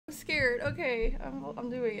scared. Okay, I'm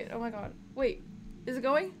doing it. Oh my god. Wait, is it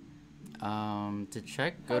going? To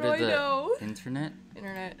check, go How to do I the know? internet.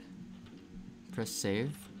 Internet. Press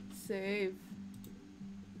save. Save.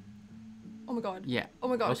 Oh my god. Yeah. Oh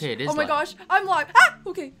my gosh. Okay, it is Oh my live. gosh. I'm live. Ah!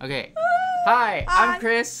 Okay. Okay. Ah! Hi, Hi. I'm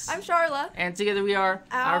Chris. I'm Charla. And together we are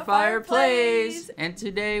OurFire OurFire Plays. Plays. And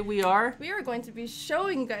today we are... We are going to be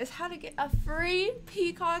showing you guys how to get a free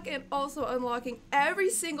peacock and also unlocking every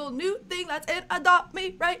single new thing that's in Adopt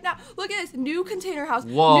Me right now. Look at this new container house.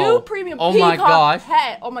 Whoa. New premium Oh peacock my gosh.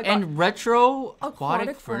 pet. Oh my god. And retro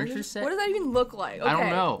aquatic furniture set? What does that even look like? Okay, I don't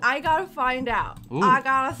know. I gotta find out. Ooh. I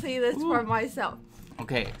gotta see this Ooh. for myself.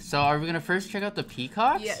 Okay, so are we gonna first check out the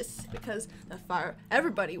peacocks? Yes, because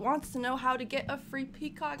everybody wants to know how to get a free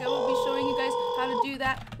peacock. I will be showing you guys how to do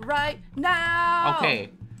that right now. Okay.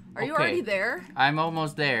 Are you already there? I'm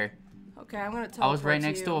almost there. Okay, I'm gonna tell. I was right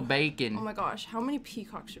next to a bacon. Oh my gosh, how many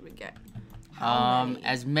peacocks should we get? How many?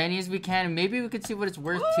 As many as we can. Maybe we could see what it's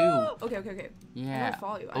worth too. Okay. Yeah. I'm gonna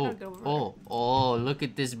follow you. I gotta go over Oh, look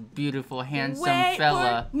at this beautiful, handsome Wait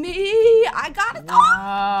fella. For me, I gotta go.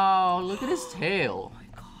 Wow, look at his tail. Oh my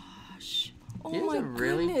gosh. Oh He has my a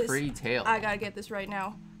really goodness. pretty tail. I gotta get this right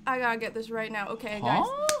now. Okay, Huh? guys,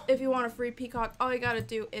 if you want a free peacock, all you gotta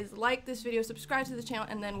do is like this video, subscribe to the channel,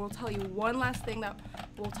 and then we'll tell you one last thing that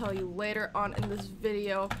we'll tell you later on in this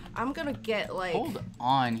video. I'm gonna get like... Hold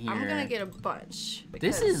on here. I'm gonna get a bunch.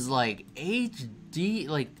 This is like HD,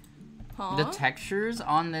 like the textures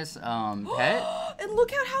on this pet. And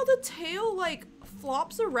look at how the tail like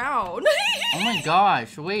flops around. Oh my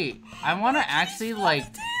gosh, wait. I want to actually like,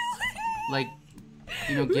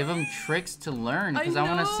 you know, give him tricks to learn because I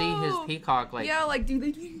want to see his peacock like. Yeah, like do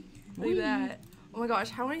they like that? Oh my gosh,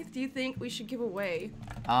 how many do you think we should give away?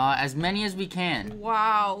 As many as we can.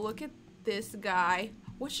 Wow, look at this guy.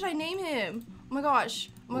 What should I name him? Oh my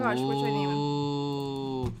gosh, what should I name him?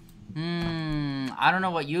 Ooh. I don't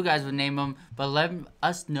know what you guys would name him, but let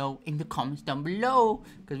us know in the comments down below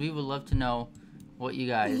because we would love to know what you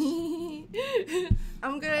guys.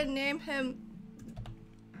 I'm gonna name him.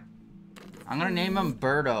 I'm gonna name him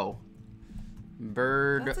Birdo.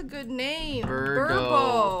 That's a good name. Birdo.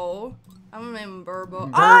 Burbo. I'm gonna name him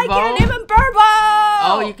Burbo. Burbo? Oh, I can't name him Burbo!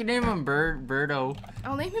 Oh, you can name him Birdo.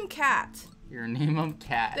 I'll name him Cat. You're name him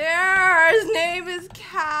Cat. There, his name is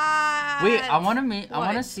Cat. Wait, I want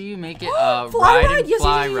to see you make it fly ride and yes,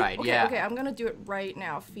 fly yes. ride. Okay, yeah. Okay, I'm gonna do it right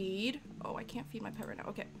now. Feed. Oh, I can't feed my pet right now.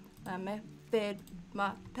 Okay. Feed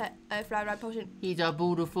my pet a fly ride potion. He's a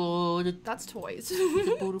beautiful. That's toys. He's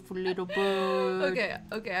a beautiful little bird.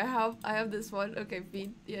 Okay. I have this one. Okay,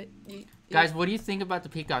 feed. Yeah. Guys, what do you think about the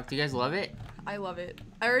peacock? Do you guys love it? I love it.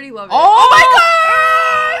 I already love it. Oh my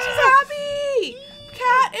gosh! She's happy.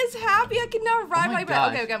 Cat is happy. I can now ride my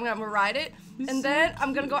pet. Okay, I'm gonna ride it, and then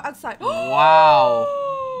I'm gonna go outside. Wow.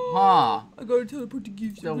 Huh. I gotta teleport to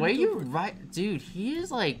give you. The way you ride, dude, he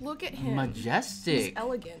is like. Look at him. Majestic. He's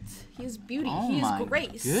elegant. He is beauty. Oh he is my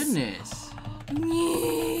grace. Goodness.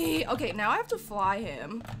 Okay, now I have to fly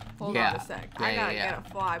him. Hold on a sec. I gotta get a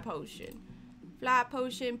fly potion. Fly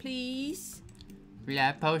potion, please.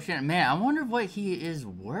 Fly potion. Man, I wonder what he is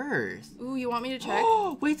worth. Ooh, you want me to check?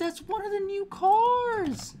 Oh, wait, that's one of the new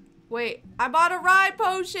cars. Wait, I bought a ride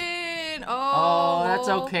potion. Oh, that's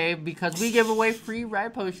okay because we give away free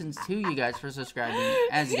ride potions to you guys for subscribing,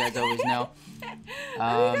 as you guys always know.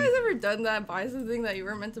 Have you guys ever done that? Buy something that you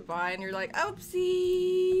weren't meant to buy, and you're like,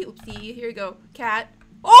 oopsie, oopsie. Here you go, cat.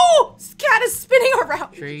 Oh, this cat is spinning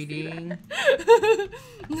around. Trading.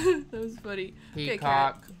 That was funny.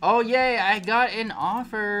 Peacock. Okay, oh yay! I got an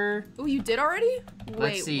offer. Oh, you did already?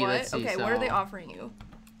 Let's see. Okay, what are they offering you?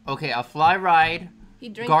 Okay, a fly ride.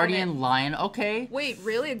 Guardian lion. Okay. Wait,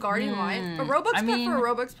 really? A guardian lion? A Robux pet for a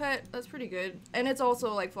Robux pet? That's pretty good. And it's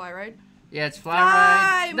also like fly ride. Yeah, it's fly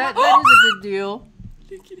ride. That is a good deal.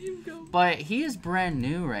 Look at him go. But he is brand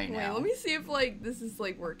new right now. Wait, let me see if like this is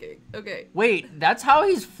like working. Okay. Wait, that's how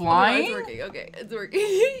he's flying? Oh, no, it's working. Okay, it's working.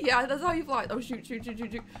 Yeah, that's how he flies. Oh shoot.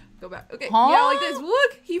 Go back. Okay. Huh? Yeah, like this.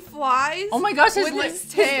 Look, he flies. Oh my gosh, his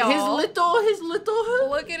tail. His little.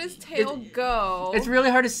 Look at his tail go. It's really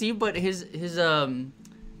hard to see, but his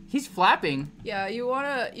he's flapping. Yeah, you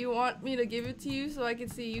want me to give it to you so I can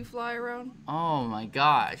see you fly around? Oh my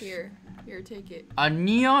gosh. Here, take it. A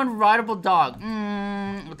neon rideable dog.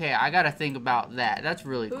 Okay, I gotta think about that. That's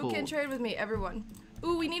really cool. Who can trade with me? Everyone.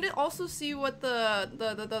 Ooh, we need to also see what the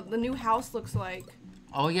new house looks like.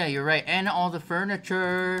 Oh yeah, you're right. And all the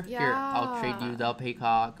furniture. Yeah. Here, I'll trade you the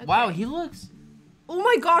peacock. Okay. Wow, he looks. Oh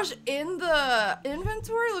my gosh, in the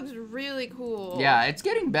inventory looks really cool. Yeah, it's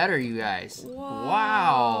getting better, you guys. Whoa.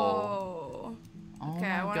 Wow. Oh Okay,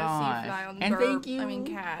 I my want to see Fly on the And burp. thank you. I mean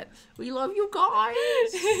cat. We love you guys.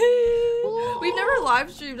 We've never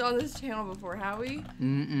live streamed on this channel before, have we?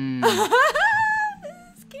 Mm-mm. This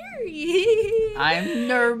is scary. I'm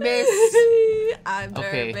nervous. I'm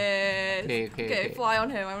Okay. nervous. Okay. Fly on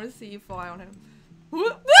him. I want to see you fly on him.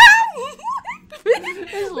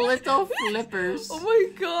 His little flippers. Oh my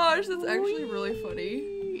gosh, that's actually really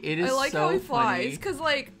funny. It is I like so how he funny. flies, cause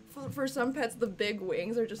like for some pets the big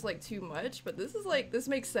wings are just like too much, but this is like this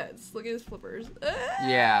makes sense. Look at his flippers.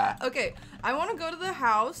 Yeah. Okay, I want to go to the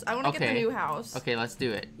house. I want to get the new house. Okay, let's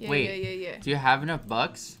do it. Yeah, Wait. yeah. Do you have enough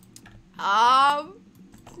bucks?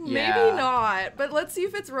 Maybe Yeah. not. But let's see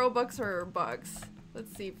if it's Robux or bucks.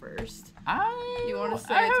 Let's see first. You wanna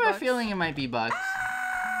say I it's have a bucks? feeling it might be bucks.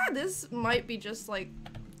 This might be just like,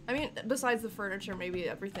 I mean, besides the furniture, maybe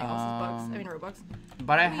everything else is bucks. I mean Robux.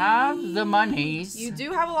 But I have the monies. You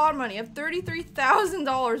do have a lot of money. You have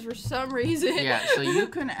 $33,000 for some reason. Yeah, so you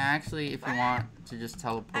can actually, if you want to just I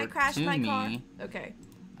teleport crashed to my me. car. Okay.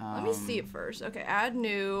 Let me see it first. Okay, add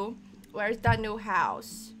new. Where's that new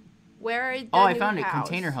house? Where is the Oh, I new found it. house?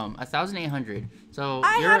 Container home, 1,800. So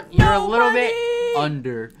I you're have a no little bit money!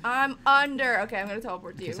 under. I'm under. Okay, I'm gonna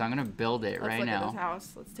teleport to you. Okay, so I'm gonna build it Let's right look at this now.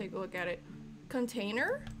 house. Let's take a look at it.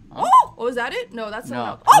 Container? Huh? Oh, is that it? No, that's No. someone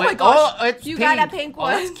else. Oh my Wait, gosh! oh, it's you pink. got a pink Oh,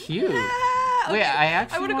 one. that's cute. Yeah, Wait, okay. I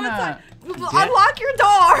actually wanna wanna go inside. get- Unlock your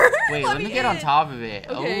door. Wait, let me get on in. top of it.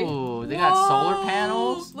 Okay. Oh, they got solar Whoa.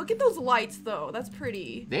 panels. Look at those lights, though. That's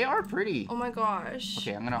pretty. They are pretty. Oh my gosh.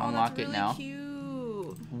 Okay, I'm gonna Oh, unlock that's it really now.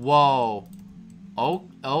 Cute. Whoa. Ote.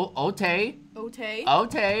 Ote. Ote.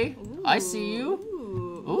 I see you.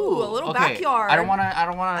 Ooh, a little okay. backyard. I don't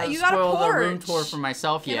wanna You got a spoil the room porch. tour for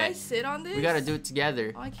myself Can yet. I sit on this? We gotta do it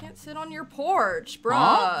together. Oh, I can't sit on your porch, bruh.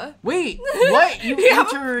 Huh? Wait, what? You Yeah.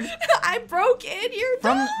 entered I broke in your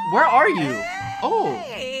from door. where are you? Oh.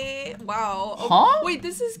 Hey. Wow. Oh, Huh? Wait,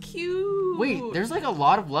 this is cute. Wait, there's like a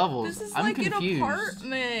lot of levels. This is I'm like confused. an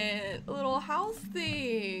apartment, a little house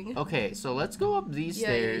thing. Okay, so let's go up these Yeah,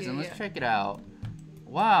 stairs yeah, and let's yeah. check it out.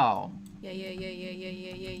 Wow.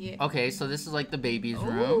 Yeah. Okay, so this is like the baby's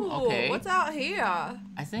room. Ooh, Okay. What's out here?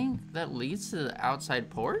 I think that leads to the outside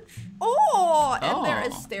porch. Oh, and there Oh.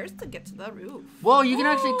 is stairs to get to the roof. Whoa, you can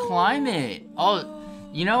actually climb it. Oh, Whoa.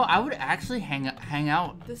 you know, I would actually hang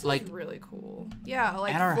out This like is really cool. Yeah,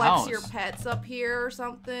 like at our flex house. your pets up here or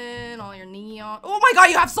something. All your neon. Oh my god,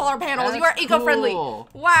 you have solar panels. You are That's eco-friendly. cool.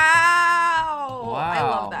 Wow. I Wow.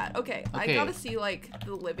 love that. Okay, I Okay. gotta see like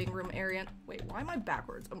the living room area. Wait, why am I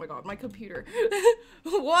backwards? Oh my god, my computer.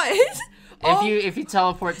 What? If you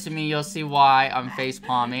teleport to me, you'll see why I'm face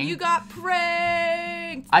palming. You got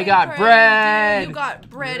pranked. I got Pranked, bread. dude. You got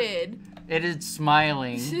breaded. It is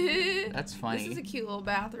smiling. That's That's funny. This is a cute little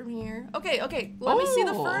bathroom here. Okay. Let me see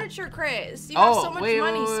the Oh. furniture, Chris. You have Oh, so much wait,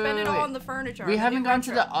 money. wait, Spend it wait, all wait. on the furniture. We the haven't new gone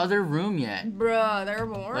to retro. the other room yet. Bruh, there are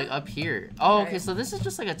more? Like up here. Oh, Okay. okay, so this is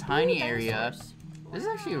just like a tiny Ooh, area. dinosaurs. This is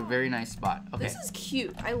actually a very nice spot. Okay, This is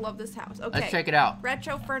cute. I love this house. Okay. let's check it out.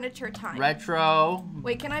 Retro furniture time. Retro.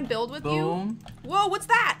 Wait, can I build with Boom. you? Whoa, what's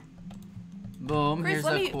that? Boom. Chris, Here's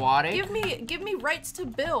let me aquatic. give me rights to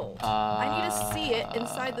build. I need to see it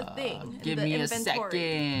inside the thing. Give the me a inventory.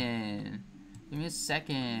 second. Give me a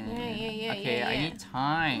second. Yeah, Okay, yeah. I need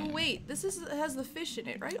time. Oh, wait, this has the fish in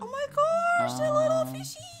it, right? Oh my gosh, the little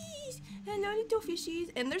fishies. Hello, little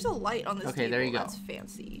fishies. And there's a light on this Okay, table. there you go. That's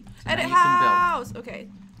fancy. So Edit now you can build. house. Okay,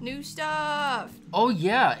 new stuff. Oh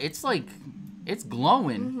yeah, it's like, it's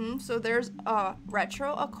glowing. So there's a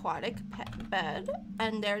retro aquatic pet bed,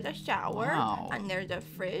 and there's a shower, Wow. and there's a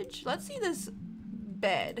fridge. Let's see this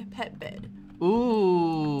pet bed.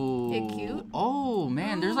 Ooh. Hey, cute. Oh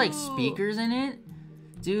man, there's like Ooh. speakers in it.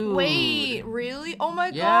 Dude. Wait, really? Oh my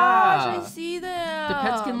Yeah. gosh, I see them. The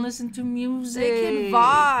pets can listen to music. They can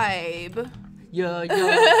vibe. Yeah,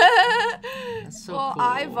 yeah. That's so Well, cool.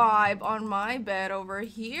 I vibe on my bed over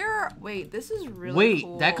here. Wait, this is really Wait,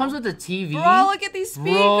 cool. that comes with the TV? Bro, look at these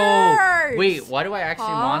speakers. Bro. Wait, why do I actually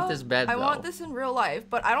Huh? want this bed though? I want this in real life,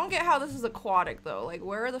 but I don't get how this is aquatic though. Like,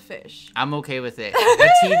 where are the fish? I'm okay with it.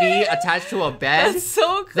 A TV attached to a bed? That's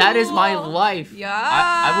so cool. That is my life. Yes.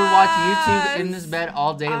 I would watch YouTube in this bed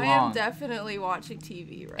all day I long. am definitely watching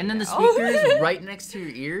TV right And then the now. speakers right next to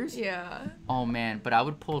your ears? Yeah. Oh man, but I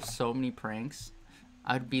would pull so many pranks.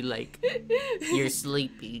 I'd be like, you're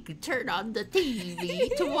sleepy. Turn on the TV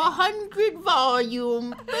to 100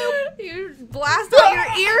 volume. You blast out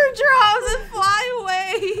your eardrums and fly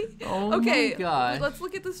away. Oh Okay, my gosh. let's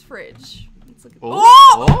look at this fridge. Let's look at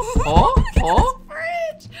Oh, Look at oh.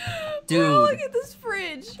 this fridge. Dude. Bro, look at this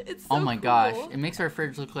fridge. It's so Oh my gosh, cool. it makes our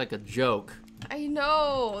fridge look like a joke. I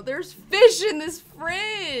know. There's fish in this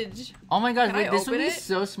fridge. Oh my gosh, Can wait, I this would open be it?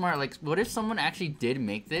 so smart. Like, what if someone actually did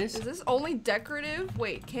make this? Is this only decorative?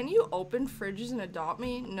 Wait, can you open fridges and adopt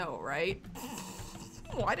me? No, right?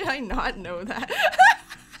 Why did I not know that?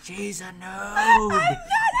 She's a noob. I'm not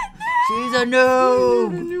a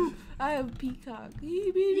noob. She's a noob. I have Peacock.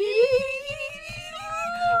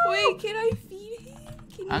 Wait, can I feed him?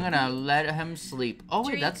 I'm gonna let him sleep. Oh wait,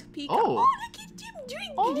 Drink that's Peacock. oh. Look at him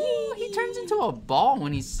drink. Oh, he turns into a ball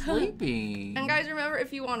when he's sleeping. And guys, remember,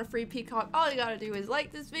 if you want a free Peacock, all you gotta do is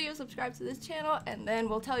like this video, subscribe to this channel, and then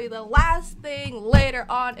we'll tell you the last thing later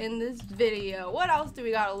on in this video. What else do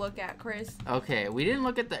we gotta look at, Chris? Okay, we didn't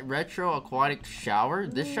look at the retro aquatic shower.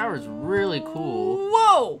 This shower is really cool.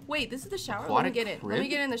 Whoa! Wait, this is the shower? Aquatic Let me get in. crib? Let me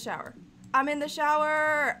get in the shower. I'm in the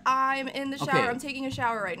shower. I'm in the shower. Okay. I'm taking a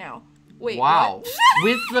shower right now. Wait, Wow, what?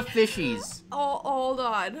 with the fishies. Oh, hold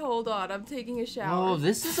on. I'm taking a shower. Oh,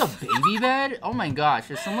 this is a baby bed? Oh my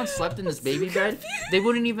gosh, if someone slept in this baby bed, they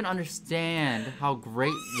wouldn't even understand how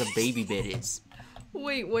great the baby bed is.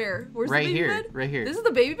 Wait, where? Where's Right the baby here, bed? right here. This is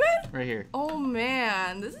the baby bed? Right here. Oh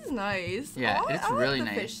man, this is nice. Yeah, it's really I like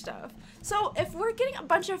the nice. fish stuff. So if we're getting a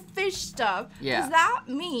bunch of fish stuff, Yeah. does that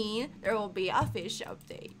mean there will be a fish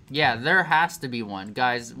update? Yeah, there has to be one.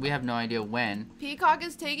 Guys, we have no idea when. Peacock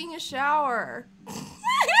is taking a shower.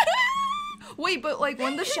 Wait, but like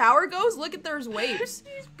when the shower goes, look at there's waves.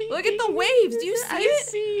 Look at the waves. Do you see it?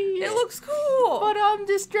 See It looks cool. But I'm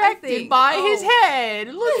distracted think- by oh. his head.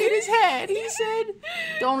 Look at his head. He said,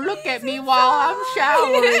 "Don't look at me while I'm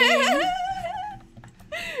showering."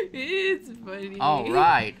 It's funny. All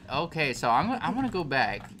right. Okay, so I'm gonna go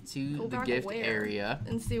back to Go the back gift where? area.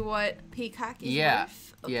 And see what Peacock is Yeah.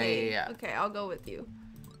 worth. Yeah, Okay. yeah. Okay, I'll go with you.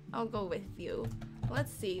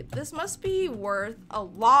 Let's see. This must be worth a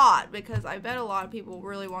lot because I bet a lot of people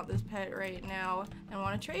really want this pet right now and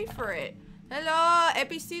want to trade for it. Hello,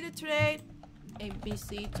 ABC to trade.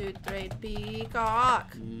 ABC to trade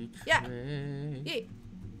Peacock. Yeah. Yay.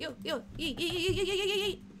 Yo.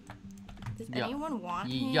 Yay. Does Yeah. anyone want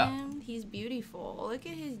Yeah. him? He's beautiful. Look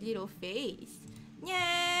at his little face.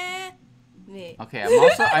 Yeah. Okay,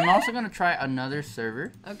 I'm also gonna try another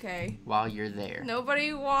server Okay. while you're there.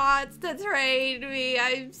 Nobody wants to trade me.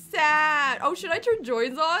 I'm sad. Oh, should I turn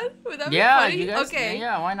joins on? Would that Yeah, be funny? you guys. Okay.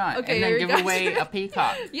 Yeah, why not? Okay, and then here give you guys away go. a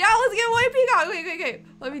peacock. Yeah, let's give away Peacock. Okay.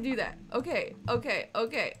 Let me do that. Okay.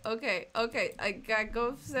 I gotta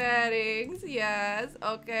go settings. Yes.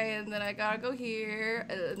 Okay, and then I gotta go here.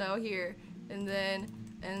 No, here.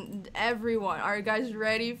 And everyone. Are you guys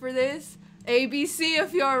ready for this? ABC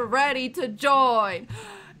if you're ready to join.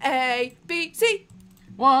 ABC.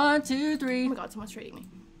 1, 2, Oh 3. my god, someone's trading me.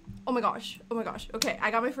 Oh my gosh. Okay, I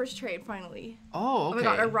got my first trade finally. Oh, okay. Oh my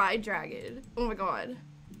god, a ride dragon. Oh my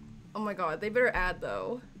god. They better add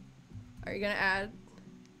though. Are you gonna add?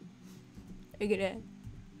 Are you gonna add?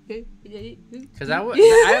 Because I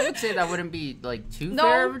would say that wouldn't be like too No.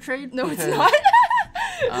 fair of a trade. No, because, it's not.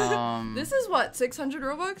 This This is what, 600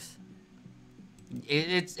 Robux?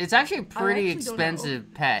 it's actually a pretty actually don't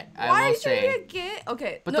expensive pet. I Why will did say. you get?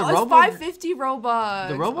 Okay, But no, the it's Robo- 550 Robux.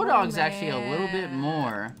 The Robo Dog's actually a little bit man.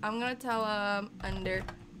 more. I'm gonna tell him under.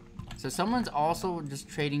 So someone's also just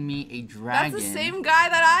trading me a dragon. That's the same guy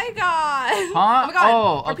that I got. Huh? Oh my god.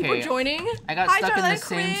 Oh, Are people okay. joining? I got Hi, stuck in the Charlotte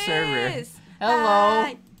same server. Chris.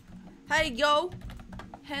 Hello. Hi, yo.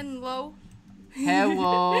 Hello.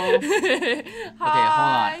 Hello. Hi. Okay, hold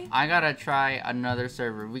on. I gotta try another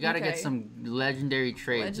server. We gotta get Okay. some legendary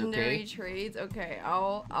trades, Legendary okay? trades. Okay,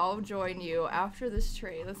 I'll join you after this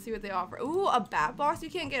trade. Let's see what they offer. Ooh, a bat box. You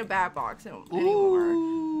can't get a bat box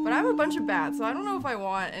anymore. But I have a bunch of bats, so I don't know if I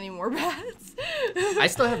want any more bats. I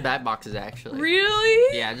still have bat boxes actually.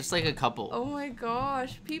 Really? Yeah, just like a couple. Oh my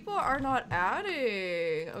gosh, people are not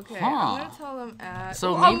adding. Okay, Huh. I'm gonna tell them add.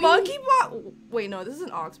 So a maybe- monkey box. Wait, no, this is an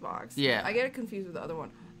ox box. Yeah. I get it confused with the other one.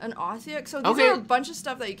 An Ossiac. So these Okay. are a bunch of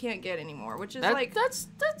stuff that you can't get anymore, which is like that's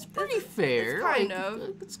pretty fair. kind Like, of.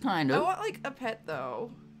 It's kind I of. want like a pet though,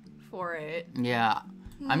 for it. Yeah.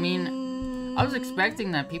 I mean, I was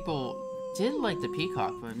expecting that people did like the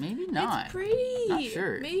peacock, but maybe not. It's pretty. Not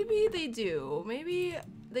sure. Maybe they do. Maybe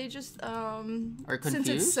they just Are since it's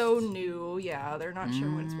confused? so new, yeah, they're not sure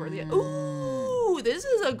when it's worth it. Ooh, this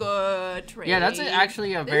is a good trade. Yeah, that's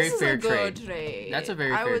actually a very this fair is a good trade. trade. That's a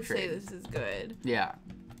very I fair would say trade. this is good. Yeah.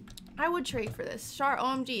 I would trade for this. Char,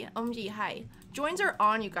 OMG, hi. Joins are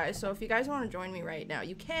on, you guys, so if you guys want to join me right now,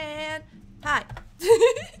 you can. Hi.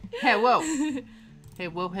 Hey, whoa. Hey,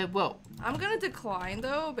 whoa. I'm gonna decline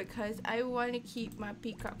though because I want to keep my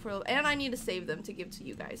peacock for a little, and I need to save them to give to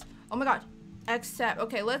you guys. Oh my god. Accept.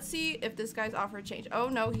 Okay, let's see if this guy's offer a change. Oh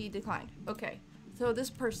no, he declined. Okay. So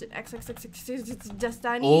this person, XXXX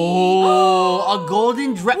Destiny. Oh, a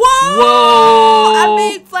golden dress. Whoa! I'm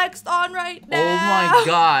being flexed on right now. Oh my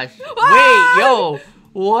gosh. Wait, yo.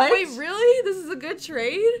 What? Wait, really? This is a good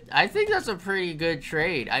trade? I think that's a pretty good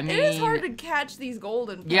trade. I mean, it is hard to catch these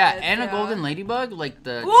golden pets. Yeah, and a golden ladybug, like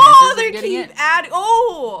the whoa, they chances of keep it. adding.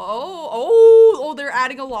 Oh, they're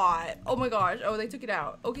adding a lot. Oh my gosh. Oh, they took it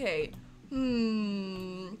out. Okay.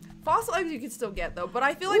 Fossil eggs you can still get though, but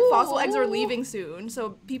I feel like fossil eggs are leaving soon,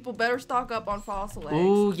 so people better stock up on fossil eggs.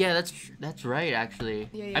 Ooh, yeah, that's right actually.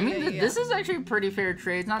 Yeah, I mean, this is actually a pretty fair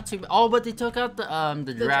trade. It's not too. Oh, but they took out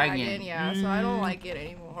the dragon. Yeah, so I don't like it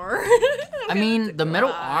anymore. I mean, the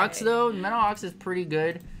metal ox though. Metal ox is pretty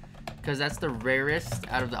good because that's the rarest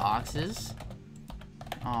out of the oxes.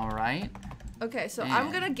 All right. Okay, so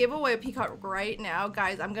I'm gonna give away a peacock right now.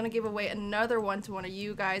 Guys, I'm gonna give away another one to one of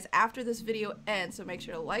you guys after this video ends. So make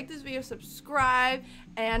sure to like this video, subscribe,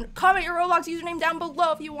 and comment your Roblox username down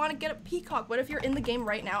below if you want to get a peacock. But if you're in the game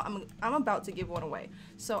right now, I'm about to give one away.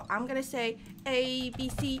 So I'm gonna say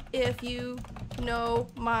ABC if you know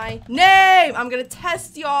my name. I'm gonna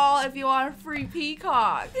test y'all if you want a free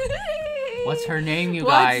peacock. What's her name, you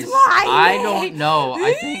guys? What's my I name? don't know.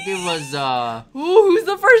 I think it was Ooh, who's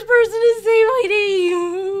the first person to say my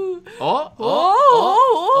name?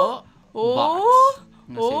 Box.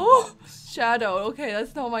 Shadow. Okay,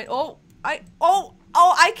 that's not my. I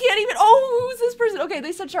can't even. Oh, who's this person? Okay,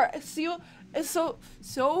 they said so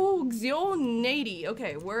Xionady.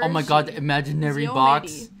 Okay, where? Oh my God, the imaginary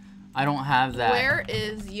box. I don't have that. Where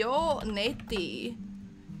is Xionady?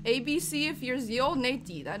 ABC if you're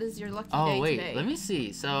Xionady. That is your lucky day wait, today. let me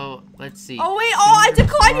see. So, let's see. Oh wait, I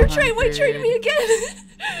declined your trade. Wait, trade me again.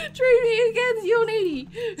 Trade me again, Xionady.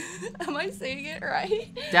 Am I saying it right?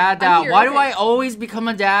 Dada, why do I always become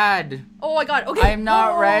a dad? Oh my God, okay. I'm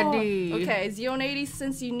not ready. Okay, Xionady,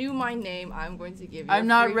 since you knew my name, I'm going to give you I'm a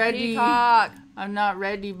not free ready. peacock. I'm not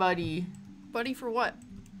ready, buddy. Buddy for what?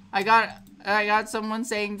 I got someone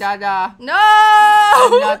saying Dada. No!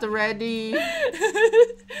 I'm not ready.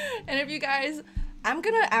 And if you guys, I'm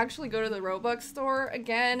gonna actually go to the Robux store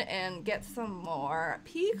again and get some more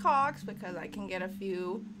peacocks because I can get a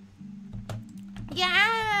few.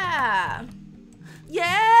 Yeah!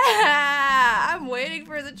 Yeah! I'm waiting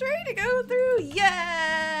for the train to go through.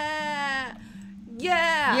 Yeah!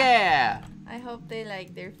 Yeah! Yeah! I hope they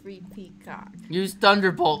like their free peacock. Use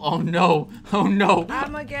Thunderbolt. Oh no. Oh no.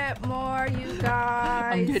 I'm gonna get more, you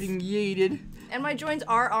guys. I'm getting yeeted. And my joins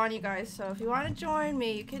are on, you guys, so if you want to join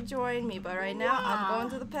me, you can join me. But right now, I'm going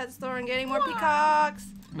to the pet store and getting more peacocks.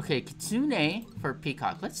 Okay, Kitsune for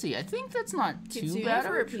peacock. Let's see. I think that's not too bad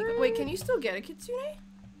for a peacock. Wait, can you still get a Kitsune?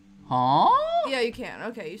 Huh? Yeah, you can.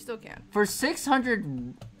 Okay, you still can. For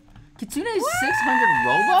 600... Kitsune is 600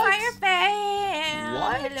 Robux? Fire fan!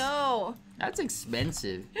 What? Hello. That's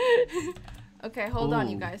expensive. Okay, hold on,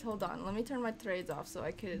 you guys. Hold on. Let me turn my trades off so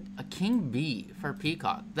I could... A king bee for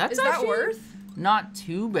peacock. That's Is that actually worth? Not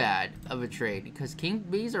too bad of a trade because king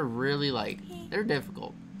bees are really like, they're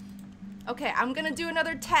difficult. Okay, I'm gonna do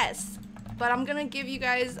another test, but I'm gonna give you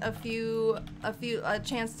guys a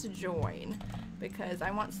chance to join because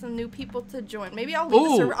I want some new people to join. Maybe I'll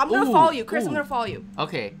leave the server. I'm gonna follow you, Chris. I'm gonna follow you.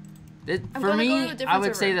 Okay, for me, I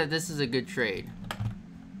would say that this is a good trade.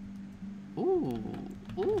 Ooh,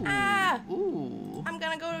 ooh, ooh. I'm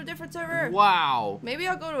gonna go to a different server. Wow. Maybe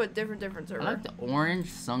I'll go to a different server. I like the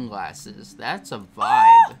orange sunglasses. That's a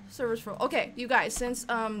vibe. Server's full. Okay, you guys, since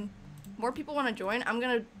more people want to join, I'm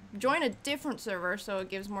gonna join a different server so it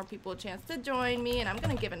gives more people a chance to join me, and I'm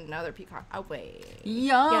gonna give another peacock away.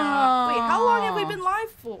 Yeah. Wait, how long have we been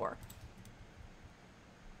live for?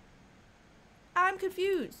 I'm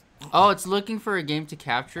confused. Oh, it's looking for a game to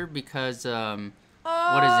capture because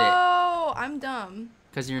what is it? Oh, I'm dumb.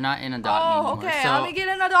 Because you're not in Adopt Me anymore. Okay, so let me get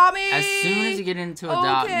in Adopt Me. As soon as you get into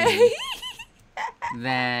Adopt Me,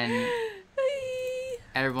 then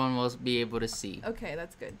everyone will be able to see. Okay,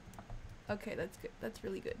 that's good. Okay, that's good. That's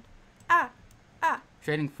really good.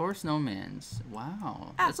 Trading 4 snowmans.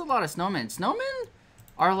 Wow. That's a lot of snowmen. Snowmen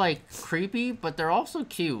are like creepy, but they're also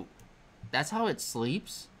cute. That's how it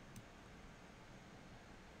sleeps.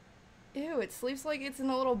 Ew, it sleeps like it's in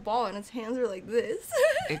a little ball and its hands are like this.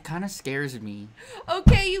 It kind of scares me.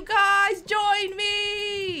 Okay, you guys, join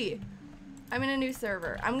me! I'm in a new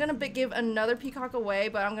server. I'm gonna give another peacock away,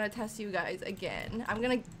 but I'm gonna test you guys again. I'm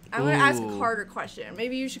gonna ask a harder question.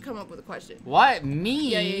 Maybe you should come up with a question. What?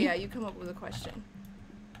 Me? Yeah, you come up with a question.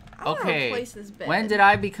 I wanna replace this bed. When did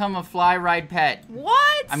I become a fly ride pet?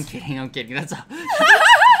 What? I'm kidding. That's all.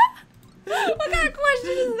 What kind of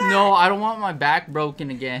question is that? No, I don't want my back broken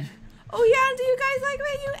again. Oh yeah, do you guys like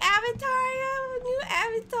my new avatar?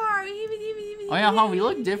 Oh yeah, huh? We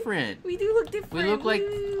look different. We do look different. We look like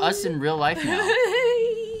us in real life now.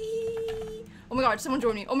 Oh my god, someone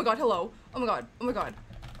joined me. Oh my god, hello. Oh my god, oh my god.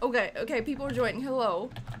 Okay, people are joining. Hello,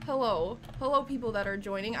 people that are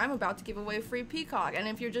joining. I'm about to give away a free peacock. And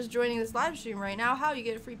if you're just joining this live stream right now, how you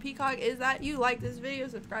get a free peacock is that you like this video,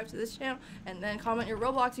 subscribe to this channel, and then comment your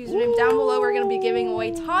Roblox username down below. We're gonna be giving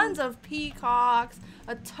away tons of peacocks.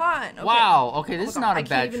 A ton. Okay. Wow, okay, this is God, not a I can't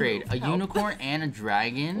bad even trade. move. A Help. unicorn and a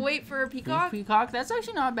dragon. Wait for a peacock? Peacock, that's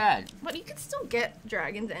actually not bad. But you can still get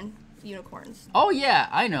dragons and unicorns. Oh yeah,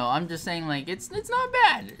 I know. I'm just saying, like, it's not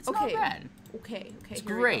bad. It's not bad. Okay, It's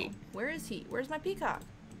here great. we go. Where is he? Where's my peacock?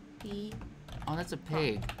 Oh, that's a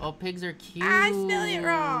pig. Oh, pigs are cute. I spelled it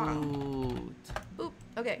wrong. Oop.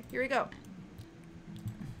 Okay, here we go.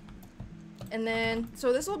 And then,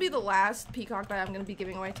 so this will be the last peacock that I'm going to be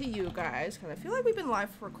giving away to you guys, because I feel like we've been live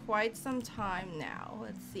for quite some time now.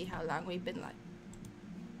 Let's see how long we've been live.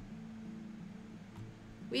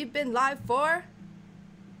 We've been live for...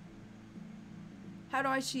 How do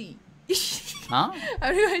I see? Huh?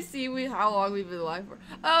 How do I see how long we've been live for?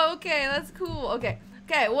 Oh, okay, that's cool. Okay,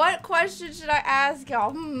 what question should I ask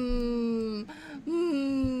y'all?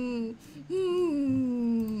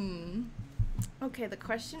 Okay, the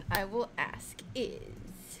question I will ask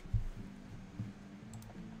is...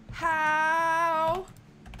 How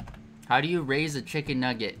do you raise a chicken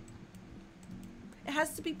nugget? It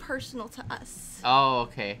has to be personal to us. Oh,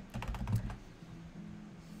 okay.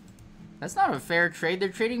 That's not a fair trade. They're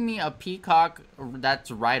trading me a peacock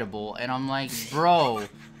that's rideable, and I'm like, bro,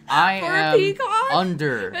 I am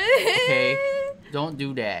under. Okay, don't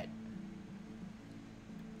do that.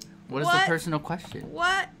 What is the personal question?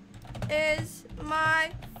 What is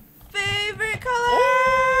my favorite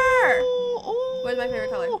color? What is my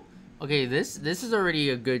favorite color? Okay, this is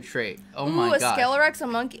already a good trade. Oh my gosh. A Skelerex, a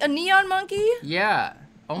monkey, a neon monkey? Yeah.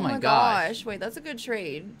 Oh my gosh. Wait, that's a good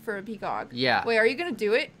trade for a peacock. Yeah. Wait, are you gonna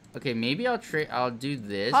do it? Okay, maybe I'll do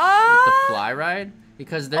this with the fly ride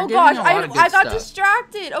because they're giving a lot of good I got stuff.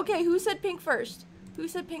 distracted. Okay, who said pink first?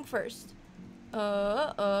 Deku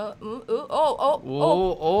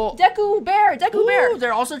Bear.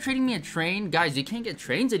 They're also trading me a train. Guys, you can't get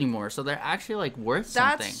trains anymore, so they're actually like worth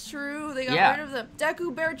something. That's true. They got rid of them.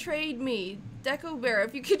 Deku Bear, trade me. Deku Bear,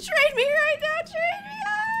 if you could trade me right now, trade me.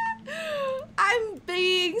 I'm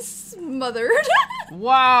being smothered.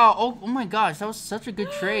 Wow. Oh my gosh, that was such a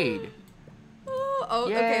good trade.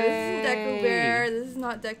 Okay, this isn't Deku Bear. This is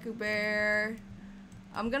not Deku Bear.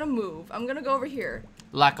 I'm gonna move. I'm gonna go over here.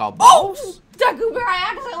 Like a boss. Deku Bear,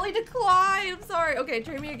 I accidentally declined. I'm sorry. Okay,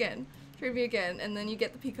 trade me again. And then you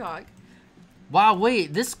get the peacock. Wow,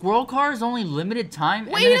 wait, this squirrel car is only limited time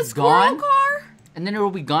and then it's squirrel gone? car? And then it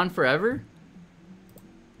will be gone forever?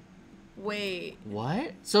 Wait.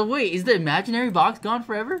 What? So wait, is the imaginary box gone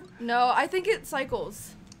forever? No, I think it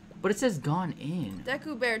cycles. But it says gone in.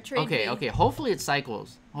 Deku Bear, trade me. Okay, hopefully it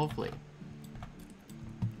cycles. Hopefully.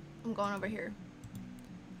 I'm going over here.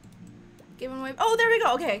 Giving away. Oh, there we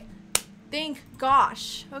go. Okay. Thank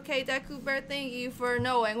gosh. Okay, Deku Bear, thank you for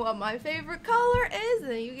knowing what my favorite color is.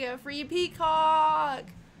 And you get a free peacock.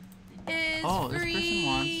 Is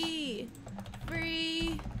free.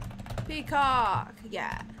 Free peacock.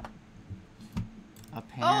 Yeah. A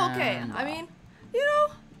panda. Oh, okay. I mean, you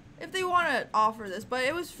know, if they want to offer this, but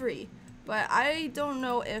it was free. But I don't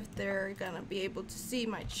know if they're going to be able to see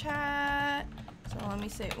my chat. So let me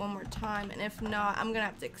say it one more time. And if not, I'm going to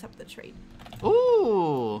have to accept the trade.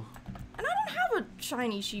 Ooh. And I don't have a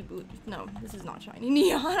shiny Shibu. No, this is not shiny.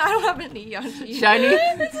 Neon. I don't have a neon Shibu. Shiny?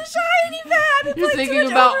 It's a shiny pad. You're thinking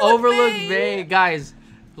about Overlook Bay. Guys,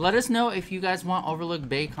 let us know if you guys want Overlook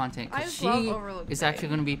Bay content. Because she is actually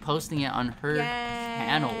going to be posting it on her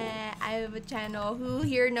channel. I have a channel. Who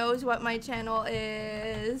here knows what my channel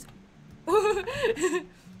is?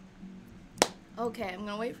 Okay, I'm going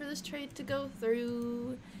to wait for this trade to go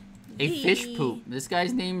through. A fish poop. This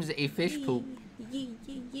guy's name is A Fish Poop.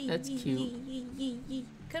 That's cute.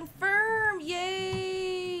 Confirm!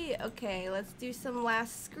 Yay! Okay, let's do some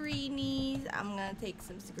last screenies. I'm gonna take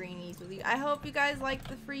some screenies with you. I hope you guys like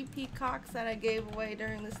the free peacocks that I gave away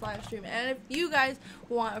during this live stream. And if you guys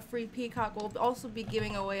want a free peacock, we'll also be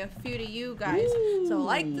giving away a few to you guys. Ooh. So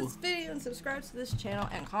like this video and subscribe to this channel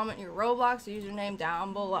and comment your Roblox username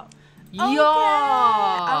down below. Yeah! Okay,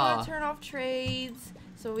 I'm gonna turn off trades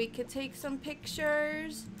so we could take some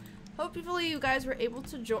pictures. Hopefully you guys were able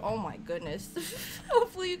to join. Oh my goodness.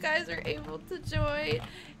 Hopefully you guys are able to join.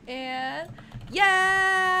 And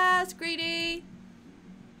yes, greedy.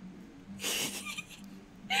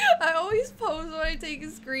 I always pose when I take a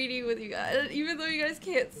screening with you guys, even though you guys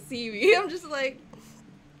can't see me. I'm just like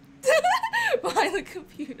behind the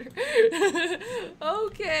computer.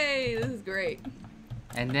 Okay, this is great.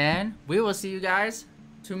 And then we will see you guys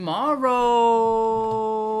tomorrow.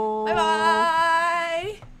 Bye bye.